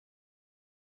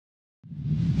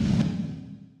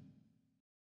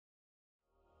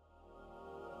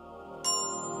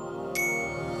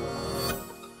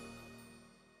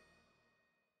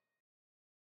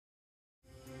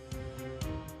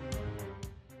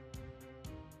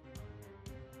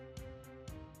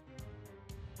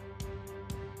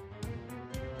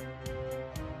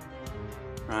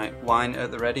Right, wine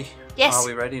at the ready. Yes. Are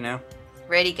we ready now?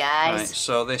 Ready, guys. Right,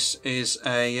 so this is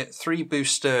a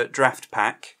 3-booster draft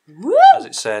pack, Woo! as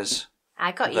it says.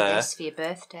 I got you there. this for your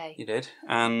birthday. You did.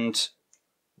 And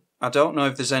I don't know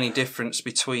if there's any difference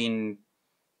between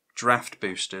draft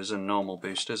boosters and normal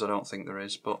boosters. I don't think there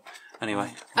is, but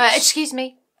anyway. Excuse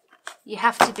me. You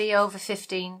have to be over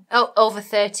 15. Oh, over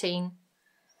 13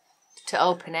 to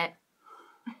open it.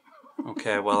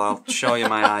 Okay, well, I'll show you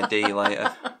my ID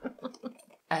later.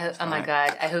 Oh my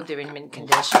god, I hope they're in mint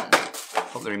condition.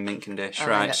 Hope they're in mint condition. Oh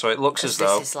right, so it looks as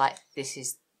though... This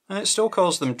is... It still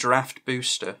calls them draft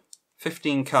booster.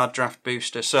 15 card draft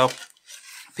booster. So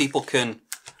people can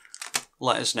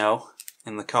let us know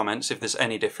in the comments if there's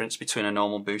any difference between a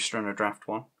normal booster and a draft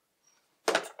one.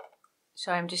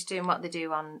 So I'm just doing what they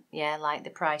do on, like the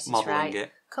Price is Modelling Right.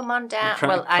 it. Come on down.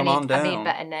 Come I on down. need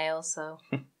better nails, so...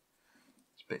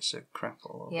 Bits of crap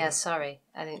all over. Yeah, sorry.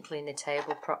 I didn't clean the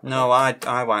table properly. No,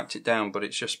 I wiped it down, but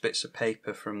it's just bits of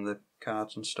paper from the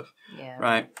cards and stuff. Yeah.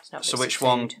 Right. It's not So bits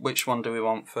of which one do we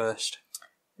want first?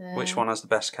 Which one has the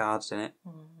best cards in it?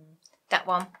 That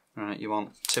one. Right, you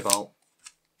want Tybalt.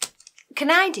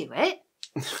 Can I do it?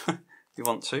 You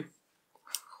want to?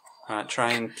 Right,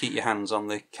 try and keep your hands on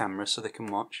the camera so they can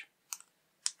watch.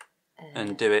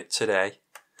 And do it today.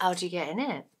 How do you get in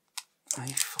it? Are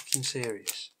you fucking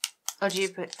serious? Or do you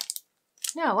put...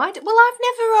 No, well, I've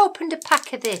never opened a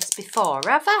pack of this before,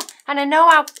 have I? And I know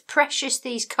how precious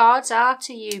these cards are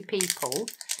to you people.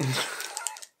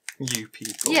 You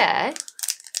people. Yeah.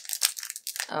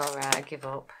 All right, I give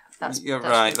up. You're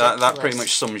that's right. That ridiculous. pretty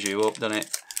much sums you up, doesn't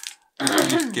it?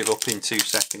 You give up in 2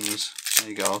 seconds. There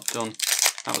you go. Done.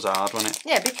 That was hard, wasn't it?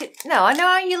 Yeah, because I know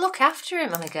how you look after him.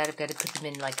 Oh my god, I've got to put them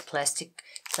in like a plastic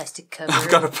cover.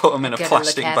 I've got to put them in a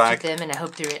plastic look bag. after them, and I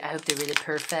hope they're really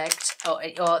perfect. Oh,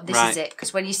 this Right. is it.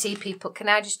 Because when you see people, can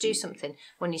I just do something?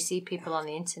 When you see people on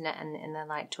the internet and they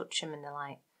like touch them and they're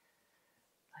like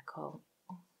I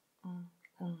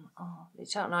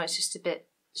don't know. It's just a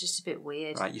bit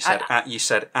weird. Right, you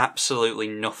said absolutely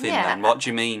nothing. Yeah, then what do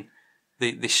you mean?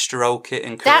 They stroke it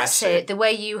and caress That's it. The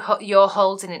way you're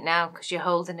holding it now, because you're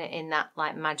holding it in that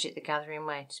like Magic the Gathering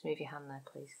way. Just move your hand there,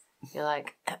 please. You're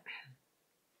like.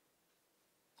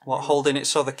 What, holding it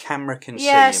so the camera can see,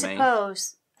 I you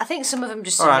suppose. I think some of them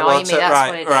just Alright, annoy me, that's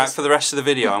what it is. Alright, for the rest of the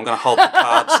video, I'm going to hold the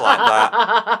cards like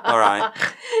that. Alright.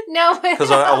 No, Because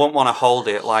I wouldn't want to hold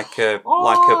it like a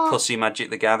pussy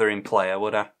Magic the Gathering player,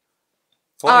 would I?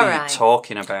 What are you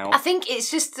talking about? I think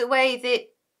it's just the way that...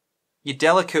 You're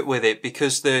delicate with it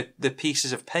because the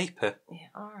pieces of paper. Yeah,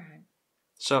 alright.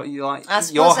 So you're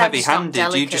you're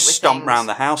heavy-handed. You just stomp round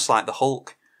the house like the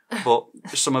Hulk. But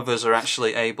some of us are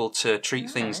actually able to treat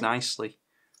things nicely.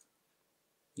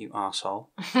 You arsehole.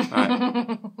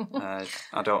 Right.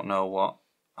 I don't know what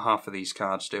half of these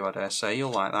cards do, I dare say.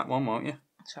 You'll like that one, won't you?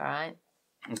 It's alright.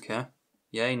 Okay.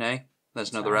 Yay, nay.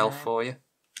 There's another elf for you.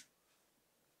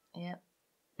 Yep.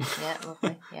 Yeah,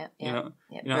 lovely. Yep, You're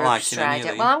not liking any of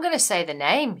these? Well, I'm going to say the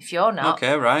name, if you're not.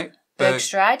 Okay, right.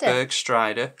 Bergstrider.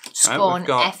 Bergstrider. Scorn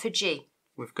Effigy.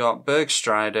 We've got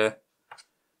Bergstrider.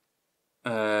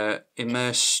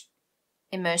 Immersed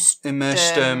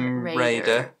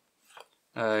Raider,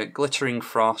 Glittering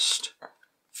Frost,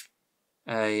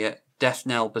 a Death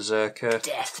Knell Berserker,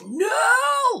 Death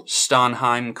Knell!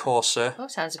 Starnheim Courser. Oh,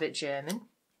 sounds a bit German.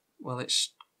 Well,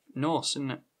 it's Norse, isn't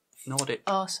it? Nordic.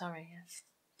 Oh, sorry, yes.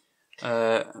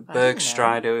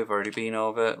 Bergstrider, we've already been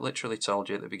over. Literally told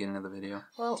you at the beginning of the video.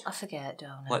 Well, I forget, don't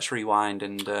I? Let's rewind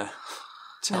and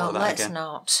tell her that let's again.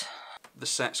 not. The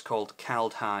set's called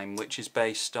Kaldheim, which is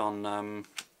based on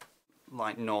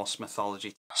like Norse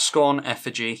mythology. Scorn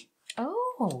Effigy.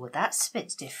 Oh, that's a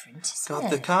bit different, isn't God,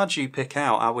 it? the cards you pick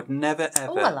out, I would never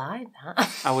ever. Oh, I like that.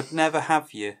 I would never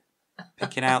have you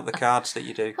picking out the cards that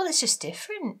you do. Well, it's just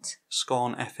different.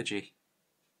 Scorn Effigy.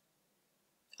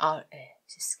 Oh,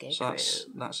 it's a scarecrow. So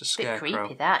that's a Bit scarecrow.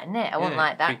 creepy, that, isn't it? I wouldn't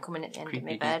like that coming at the end of my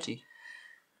creepy bed. deety.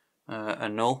 A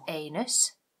null.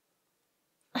 Anus.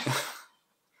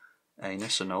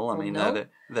 Anus and null. I mean, null.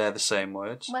 they're the same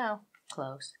words. Well,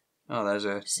 close. Oh, there's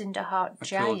a Cinderheart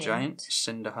Giant. cool giant.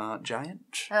 Cinderheart Giant.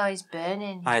 Oh, he's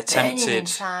burning. I attempted. Burning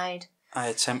inside. I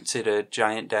attempted a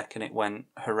giant deck and it went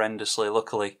horrendously.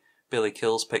 Luckily, Billy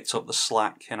Kills picked up the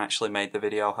slack and actually made the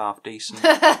video half decent.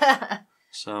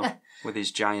 So, with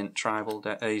his giant tribal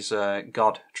deck, his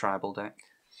god tribal deck.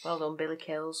 Well done, Billy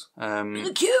Kills.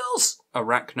 Billy Kills!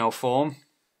 Arachnoform.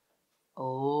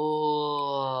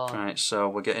 Oh. Right, so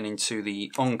we're getting into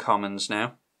the uncommons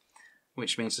now,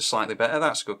 which means they're slightly better.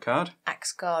 That's a good card.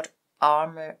 Axe Guard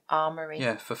Armory.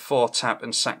 Yeah, for 4 tap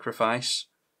and sacrifice.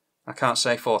 I can't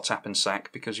say 4 tap and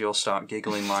sack because you'll start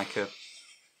giggling like a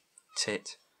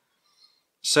tit.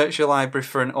 Search your library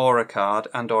for an aura card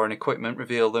and or an equipment,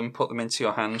 reveal them, put them into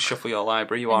your hand, shuffle your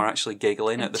library. You are actually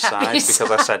giggling at the side because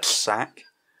I said sack.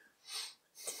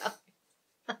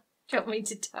 Do you want me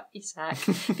to tap your sack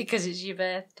because it's your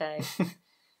birthday?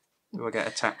 Do I get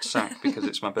a tapped sack because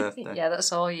it's my birthday? Yeah,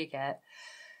 that's all you get.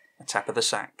 A tap of the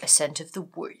sack. Ascent of the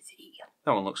Worthy.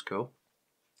 That one looks cool.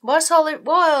 What's all it?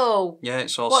 Whoa! Yeah,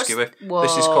 it's all skewy. Whoa.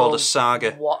 This is called a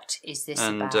saga. What is this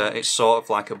about? And it's sort of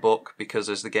like a book because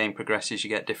as the game progresses you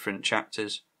get different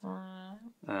chapters.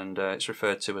 And it's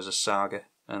referred to as a saga.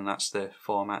 And that's the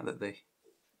format that they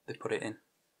put it in.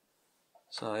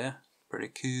 So yeah, pretty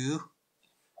cool.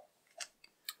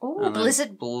 Oh,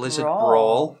 Blizzard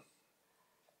Brawl.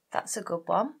 That's a good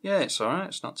one. Yeah, it's alright.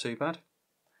 It's not too bad.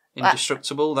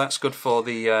 Indestructible. That's good for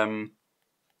the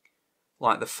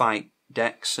like the fight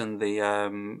decks and the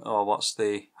what's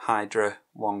the Hydra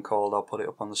one called? I'll put it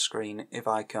up on the screen if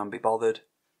I can be bothered.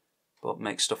 But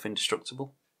make stuff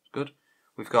indestructible. Good.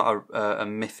 We've got a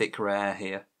mythic rare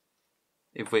here.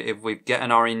 If we get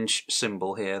an orange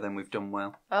symbol here, then we've done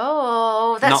well.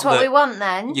 Oh, that's what we want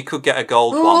then. You could get a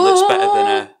gold one that's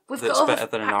better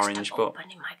than an orange, but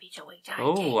it might be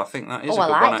I think that is a good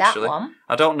one actually. That one.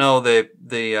 I don't know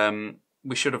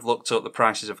we should have looked up the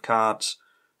prices of cards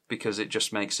because it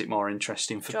just makes it more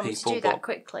interesting for people. Do you want me to do that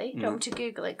quickly? Do you want me to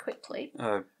Google it quickly?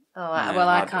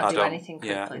 I can't do anything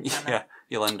quickly. Yeah,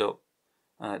 you'll end up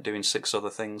doing 6 other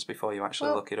things before you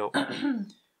actually look it up.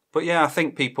 But yeah, I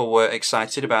think people were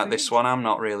excited about this one. I'm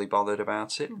not really bothered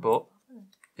about it, but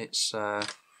it's... I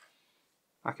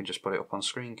can just put it up on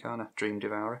screen, can't I? Dream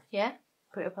Devourer. Yeah,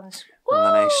 put it up on the screen.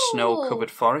 And then a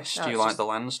snow-covered forest. You like the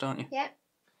lands, don't you? Yeah,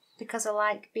 because I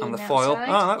like being outside. And the foil.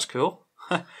 Oh, that's cool.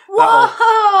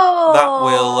 Whoa!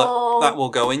 That will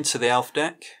go into the elf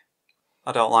deck.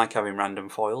 I don't like having random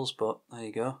foils, but there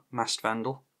you go. Masked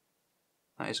Vandal.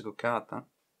 That is a good card, that.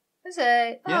 Is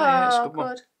it? Yeah, it's a good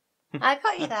one. I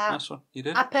got you that. Nice one. You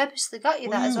did? I purposely got you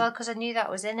that as well because I knew that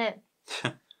was in it.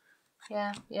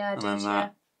 Yeah, I did,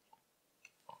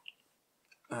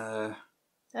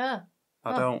 yeah.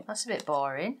 I don't... That's a bit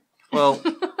boring. Well,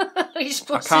 What are you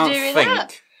supposed I can't to do with think.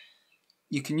 that?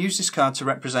 You can use this card to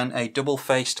represent a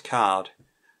double-faced card.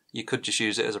 You could just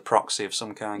use it as a proxy of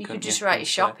some kind, couldn't you? You could just write your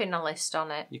shopping list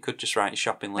on it. You could just write your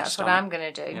shopping list on it. That's what I'm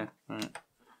going to do. Yeah, right.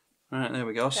 Right, there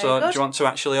we go. So, do you want to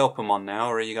actually open one now,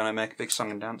 or are you going to make a big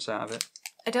song and dance out of it?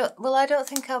 I don't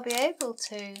think I'll be able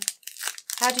to.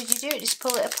 How did you do it? Just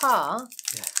pull it apart?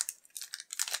 Yeah.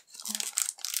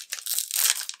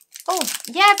 Oh,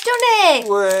 yeah, I've done it!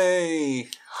 Way!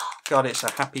 God, it's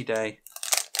a happy day.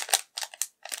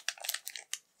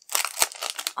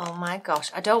 Oh my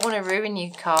gosh, I don't want to ruin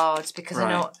your cards because I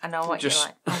know what you're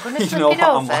like. I'm going to flip it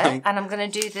over and I'm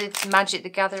going to do the Magic the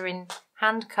Gathering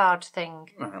hand card thing.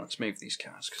 Right, let's move these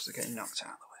cards because they're getting knocked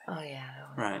out of the way. Oh yeah,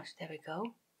 right. Gosh, there we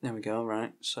go. There we go,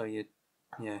 right. So you're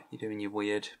doing your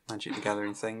weird Magic the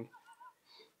Gathering thing.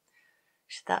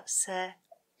 That's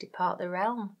Depart the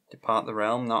Realm. Depart the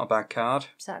Realm, not a bad card.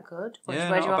 Is that good? Yeah,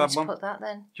 where do you want me to one. put that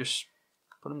then? Just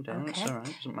put them down, it's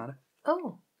alright, doesn't matter.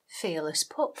 Oh, Fearless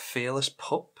Pup. Fearless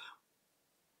Pup.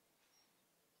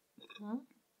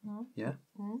 Yeah.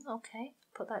 Okay,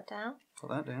 put that down. Put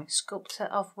that down. Sculptor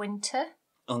of Winter.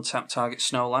 Untap target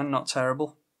Snowland, not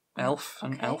terrible. Elf,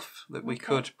 an elf that we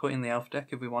could put in the elf deck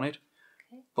if we wanted.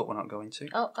 Okay. But we're not going to.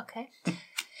 Oh, okay.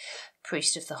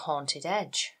 Priest of the Haunted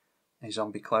Edge. A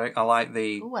zombie cleric. I like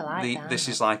the... Ooh, I like that. This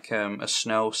is like a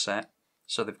snow set,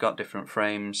 so they've got different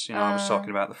frames. You know, I was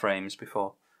talking about the frames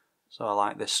before. So I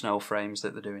like the snow frames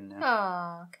that they're doing now.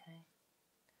 Oh, okay.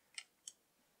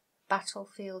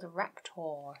 Battlefield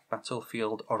Raptor.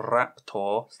 Battlefield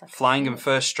Raptor. Like flying and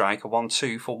first strike, a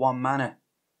 1/2 for 1 mana.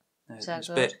 It's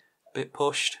a bit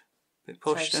pushed. Bit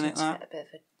pushed, isn't it, that? A bit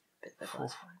of a one.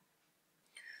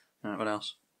 Right, what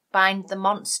else? Bind the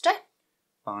Monster.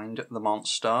 Bind the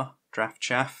Monster. Draft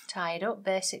Chaff. Tied up,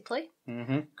 basically.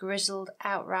 Grizzled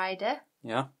Outrider.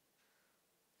 Yeah.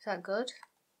 Is that good?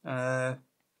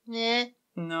 Yeah.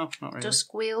 No, not really.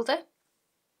 Dusk Wielder.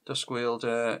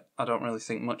 Duskwielder, I don't really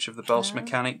think much of the boss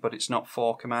mechanic, but it's not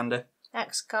for Commander.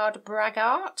 X-Guard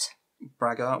Braggart.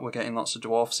 Braggart, we're getting lots of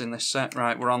dwarfs in this set.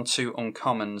 Right, we're on to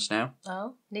uncommons now.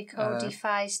 Oh, Nico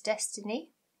Defies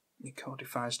Destiny. Nico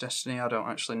Defies Destiny, I don't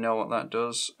actually know what that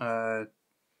does.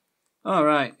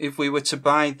 Alright, if we were to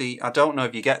buy the... I don't know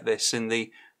if you get this,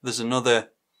 there's another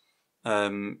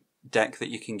deck that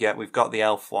you can get. We've got the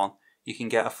elf one. You can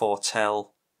get a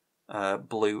Foretell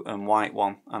blue and white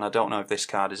one, and I don't know if this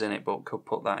card is in it, but could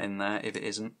put that in there if it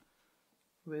isn't.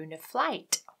 Rune of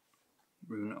Flight.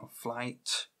 Rune of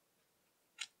Flight.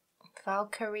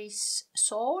 Valkyrie's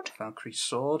sword. Valkyrie's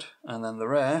sword. And then the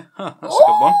rare. Huh, that's a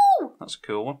good one. That's a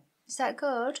cool one. Is that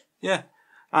good? Yeah.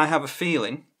 I have a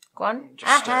feeling. Go on.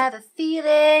 I have a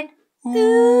feeling.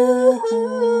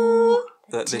 Ooh,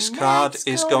 that this card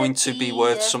is going to be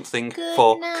worth something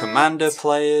for Commander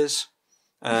players.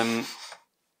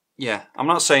 Yeah, I'm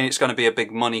not saying it's going to be a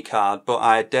big money card, but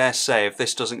I dare say if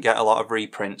this doesn't get a lot of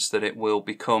reprints that it will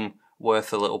become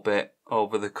worth a little bit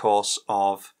over the course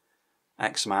of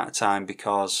X amount of time,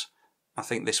 because I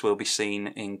think this will be seen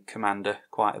in Commander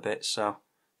quite a bit. So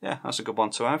yeah, that's a good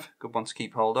one to have, good one to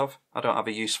keep hold of. I don't have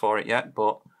a use for it yet,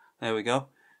 but there we go.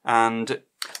 And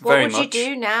what would you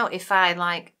do now if I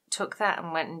like took that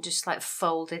and went and just like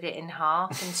folded it in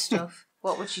half and stuff?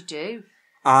 What would you do?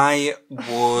 I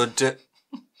would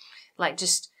like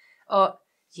just, oh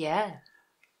yeah.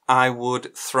 I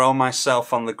would throw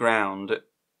myself on the ground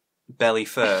belly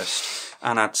first,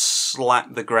 and I'd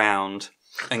slap the ground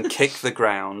and kick the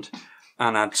ground,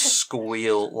 and I'd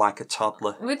squeal like a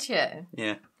toddler. Would you?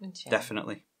 Yeah, would you?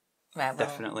 Definitely. Right, well.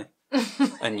 Definitely.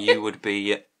 And you would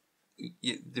be...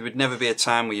 there would never be a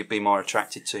time where you'd be more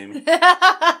attracted to me.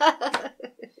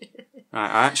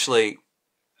 Right,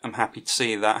 I'm happy to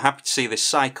see that. Happy to see this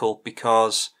cycle,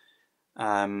 because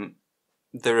there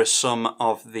are some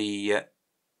of the...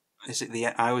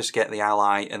 I always get the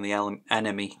ally and the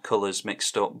enemy colours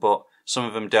mixed up, but some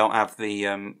of them don't have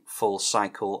the full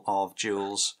cycle of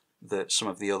jewels that some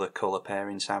of the other colour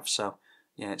pairings have. So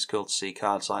yeah, it's cool to see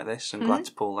cards like this. I'm glad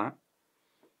to pull that.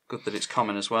 Good that it's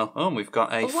common as well. Oh, and we've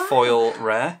got a foil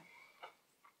rare.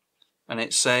 And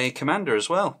it's a commander as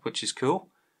well, which is cool.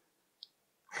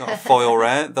 Got a foil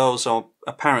rare. Those are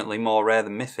apparently more rare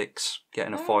than mythics,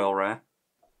 getting a foil rare.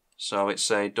 So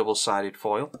it's a double-sided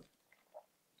foil.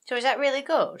 So is that really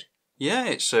good? Yeah,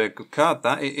 it's a good card.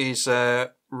 That it is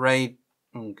Ray.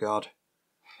 Oh God.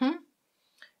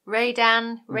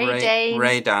 Raydan,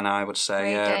 I would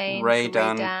say.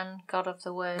 Raydan, God of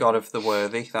the Worthy. God of the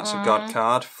Worthy. That's a god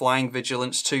card. Flying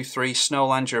Vigilance, 2/3.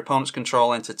 Snowland. Your opponent's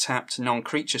control enter tapped.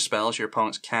 Non-creature spells your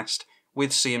opponent's cast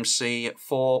with CMC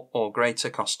 4 or greater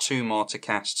cost 2 more to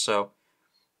cast. So,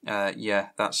 yeah,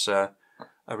 that's a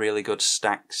really good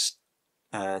tax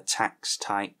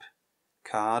type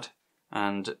card.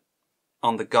 And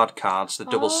on the god cards, the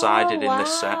double-sided in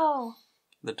this set.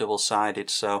 The double-sided,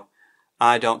 so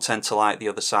I don't tend to like the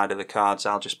other side of the cards.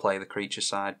 I'll just play the creature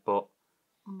side, but...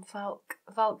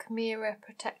 Valkmira,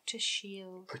 Protector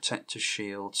Shield. Protector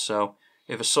Shield. So,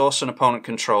 if a source an opponent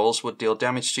controls would deal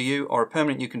damage to you, or a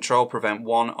permanent you control prevent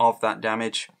 1 of that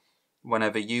damage,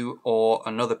 whenever you or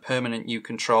another permanent you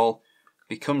control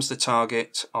becomes the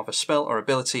target of a spell or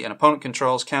ability an opponent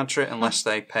controls, counter it unless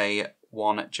they pay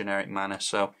 1 generic mana.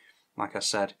 So, like I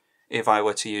said, if I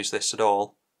were to use this at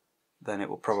all, then it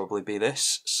will probably be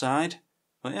this side.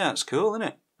 But yeah, it's cool, isn't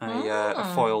it?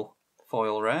 A foil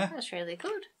rare. That's really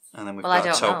good. And then we've got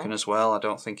a token as well. I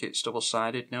don't think it's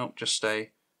double-sided. No, just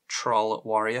a troll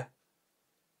warrior.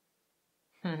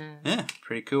 Yeah,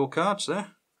 pretty cool cards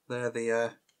there. They're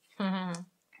the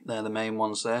they're the main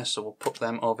ones there. So we'll put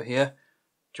them over here.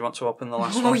 Do you want to open the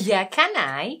last one? Oh yeah, can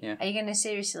I? Yeah. Are you going to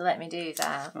seriously let me do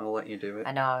that? I'll let you do it.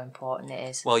 I know how important it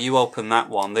is. Well, you open that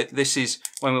one. This is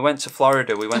when we went to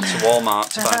Florida. We went to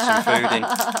Walmart to buy some food in,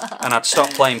 and I'd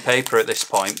stopped playing paper at this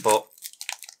point, but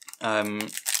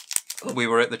we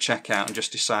were at the checkout and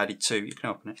just decided to. You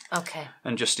can open it. Okay.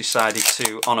 And just decided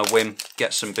to, on a whim,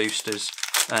 get some boosters,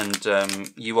 and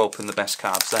you open the best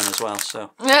cards then as well.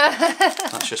 So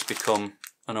that's just become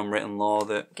an unwritten law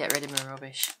that get rid of my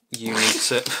rubbish. You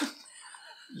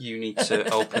need to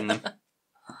open them.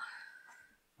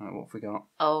 Right, what have we got?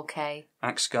 Okay.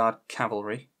 Axguard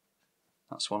Cavalry.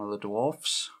 That's one of the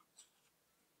dwarfs.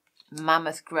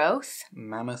 Mammoth Growth.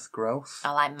 Mammoth Growth.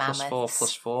 I like mammoths.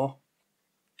 +4/+4.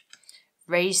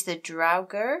 Raise the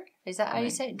Draugr. Is that how you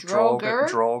say it? Draugr.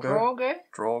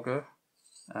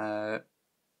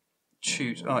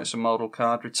 Choose. Oh, it's a model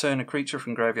card. Return a creature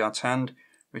from graveyard's hand.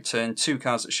 Return 2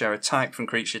 cards that share a type from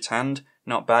creature's hand.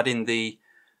 Not bad in the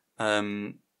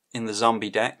zombie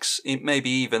decks. It may be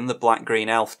even the black-green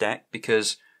elf deck,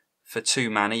 because for 2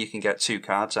 mana you can get 2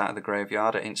 cards out of the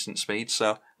graveyard at instant speed.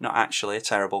 So not actually a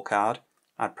terrible card.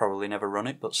 I'd probably never run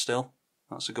it, but still,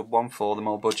 that's a good one for the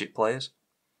more budget players.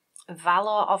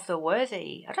 Valor of the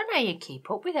Worthy. I don't know how you keep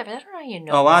up with everything. I don't know how you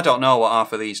know. Oh, I don't know what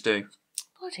half of these do.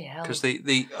 Bloody hell. Because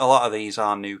a lot of these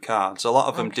are new cards. A lot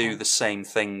of them do the same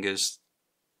thing as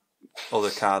other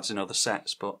cards in other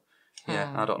sets, but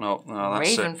yeah, I don't know. No,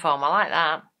 Raven form, I like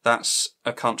that. That's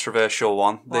a controversial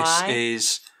one. Why? This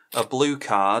is a blue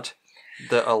card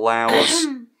that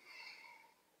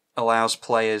allows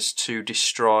players to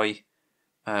destroy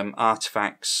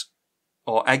artifacts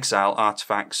or exile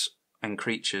artifacts and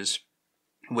creatures,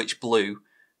 which blue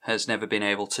has never been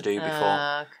able to do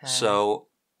before. Okay. So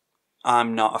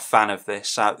I'm not a fan of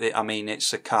this. I mean,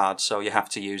 it's a card, so you have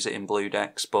to use it in blue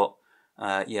decks. But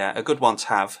yeah, a good one to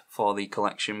have for the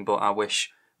collection. But I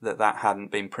wish that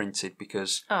hadn't been printed,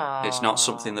 because it's not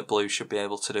something that blue should be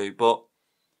able to do. But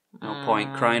no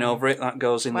point crying over it. That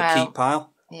goes in the keep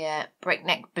pile. Yeah,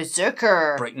 Breakneck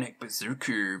Berserker. Breakneck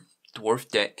Berserker. Dwarf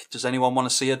deck. Does anyone want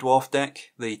to see a dwarf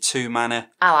deck? The 2-mana.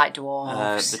 I like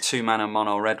dwarves. The 2-mana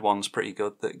mono red one's pretty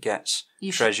good. That gets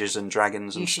treasures and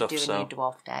dragons and stuff. You should do a new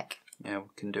dwarf deck. Yeah, we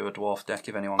can do a dwarf deck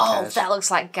if anyone cares. cares. Oh, that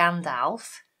looks like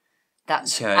Gandalf.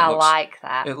 I like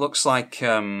that. It looks like.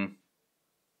 I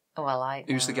like.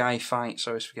 Who's the guy he fights?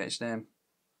 I always forget his name.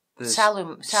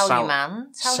 Saruman.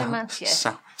 Saruman.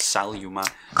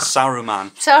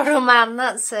 Saruman.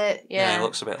 That's it. Yeah. Yeah, it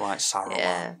looks a bit like Saruman.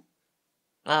 Yeah.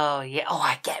 Oh yeah! Oh,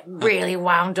 I get really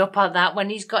wound up on that when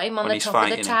he's got him on the top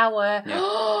of the tower.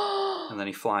 Yeah. And then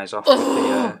he flies off with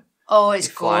the. It's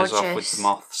he flies gorgeous. off with the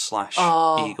moth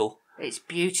 / eagle. It's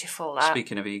beautiful. That.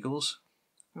 Speaking of eagles,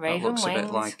 Raven that looks wings. a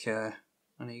bit like an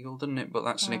eagle, doesn't it? But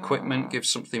that's an equipment. Gives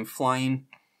something flying,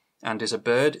 and is a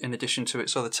bird in addition to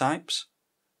its other types.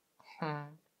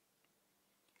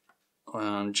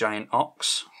 And giant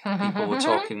ox. People were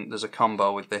talking. There's a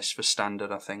combo with this for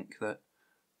standard, I think, that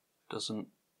doesn't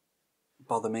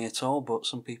bother me at all, but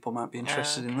some people might be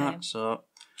interested in that. So,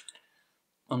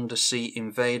 Undersea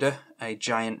Invader, a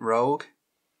giant rogue.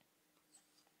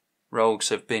 Rogues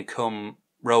have become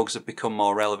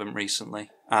more relevant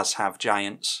recently, as have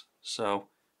giants. So,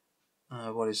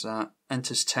 what is that?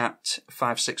 Enters tapped,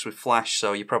 5/6 with flash.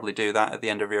 So you probably do that at the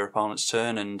end of your opponent's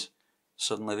turn, and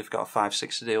suddenly they've got a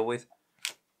 5/6 to deal with.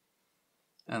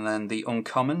 And then the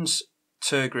uncommons,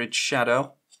 Tergrid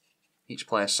Shadow. Each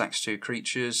player sacks 2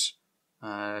 creatures.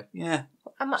 Yeah.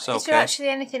 Is there actually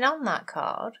anything on that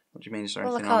card? What do you mean? Is there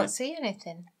anything on it? Well, I can't see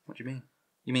anything. What do you mean?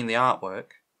 You mean the artwork?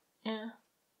 Yeah.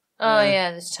 Oh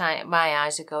yeah, there's tiny. My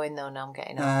eyes are going though. Now I'm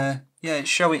getting old. Yeah, it's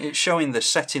showing the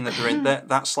setting that they're in.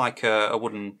 That's like a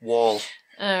wooden wall.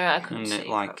 I couldn't see. It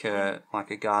like a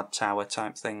guard tower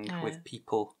type thing with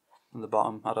people on the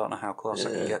bottom. I don't know how close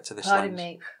I can get to this Pardon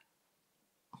lens. me.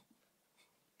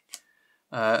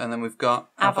 And then we've got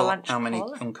Avalanche how many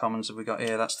Caller? uncommons have we got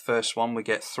here? That's the first one. We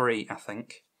get 3, I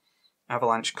think.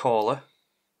 Avalanche Caller.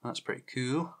 That's pretty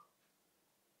cool.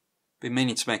 Been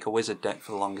meaning to make a wizard deck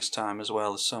for the longest time as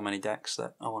well. There's so many decks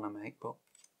that I want to make, but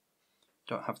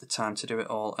don't have the time to do it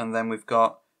all. And then we've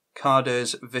got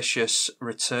Karder's Vicious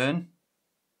Return.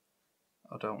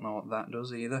 I don't know what that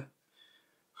does either.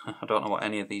 I don't know what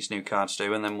any of these new cards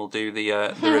do. And then we'll do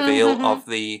the reveal of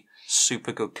the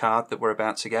super good card that we're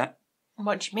about to get.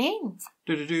 What do you mean?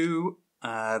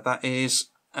 That is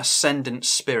Ascendant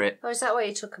Spirit. Oh, is that why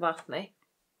you took them off me?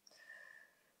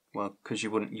 Well, because you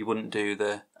wouldn't do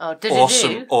the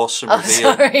awesome reveal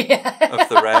of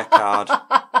the rare card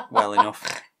well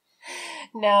enough.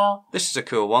 No. This is a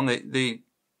cool one.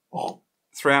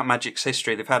 Throughout Magic's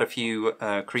history, they've had a few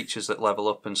creatures that level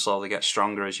up and slowly get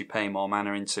stronger as you pay more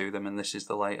mana into them, and this is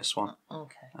the latest one.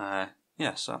 Okay.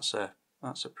 Yes, that's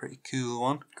a pretty cool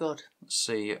one. Good. Let's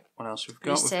see what else we've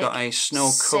got. We've got a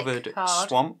snow-covered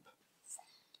swamp.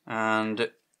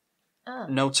 And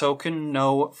no token,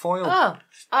 no foil.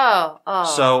 Oh.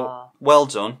 So, well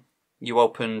done. You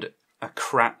opened a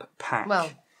crap pack.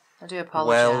 Well, I do apologise.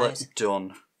 Well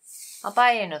done. I'll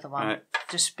buy you another one,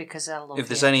 just because I love it. If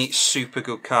there's any super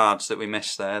good cards that we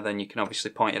missed there, then you can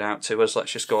obviously point it out to us.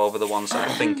 Let's just go over the ones that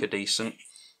I think are decent.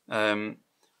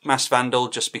 Mass Vandal,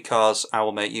 just because I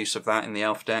will make use of that in the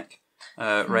elf deck.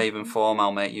 Raven form,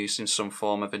 I'll make use in some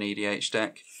form of an EDH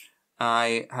deck.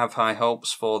 I have high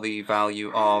hopes for the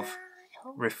value of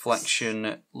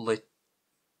Reflection Liara,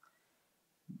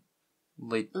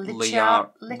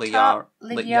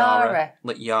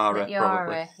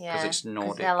 probably, because it's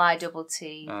Nordic. Littj,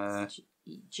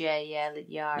 Littjara.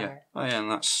 Yeah. Oh yeah,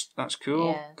 and that's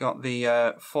cool. Yeah. Got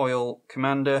the foil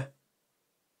commander.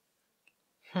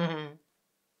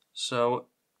 So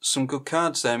some good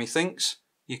cards there, methinks.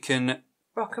 You can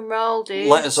rock and roll, dude.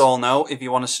 Let us all know if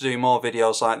you want us to do more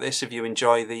videos like this. If you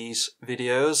enjoy these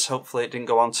videos, hopefully it didn't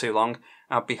go on too long.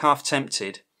 I'd be half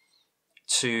tempted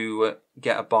to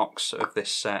get a box of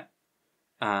this set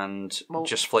and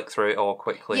just flick through it all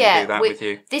quickly and do that with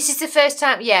you. This is the first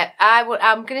time. Yeah,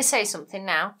 I'm going to say something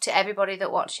now to everybody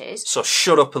that watches. So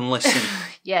shut up and listen.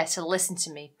 Yeah, so listen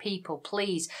to me, people,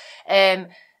 please.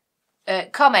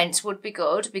 Comments would be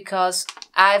good, because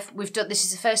we've done this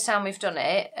is the first time we've done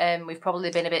it, and we've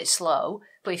probably been a bit slow.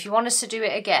 But if you want us to do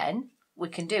it again, we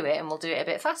can do it, and we'll do it a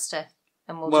bit faster.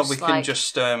 And we'll well, just, we can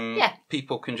just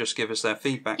people can just give us their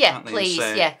feedback. Yeah, can't they? please.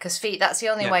 Yeah, because that's the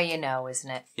only way you know,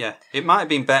 isn't it? Yeah, it might have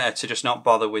been better to just not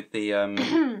bother with the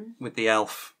with the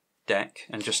elf deck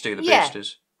and just do the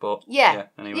boosters. But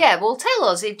anyway. Yeah. Well, tell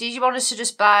us if did you want us to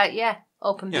just buy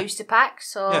open booster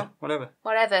packs or whatever.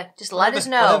 Just let us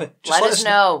know. Let us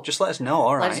know. Just let us know.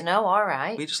 All right. Let us know. All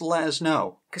right. We just let us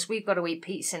know because we've got to eat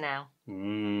pizza now.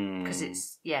 Because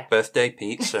it's birthday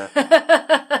pizza,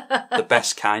 the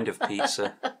best kind of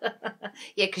pizza.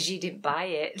 Yeah, because you didn't buy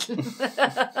it.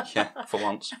 Yeah, for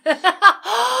once.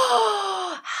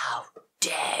 How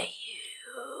dare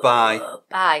you? Bye.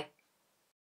 Bye.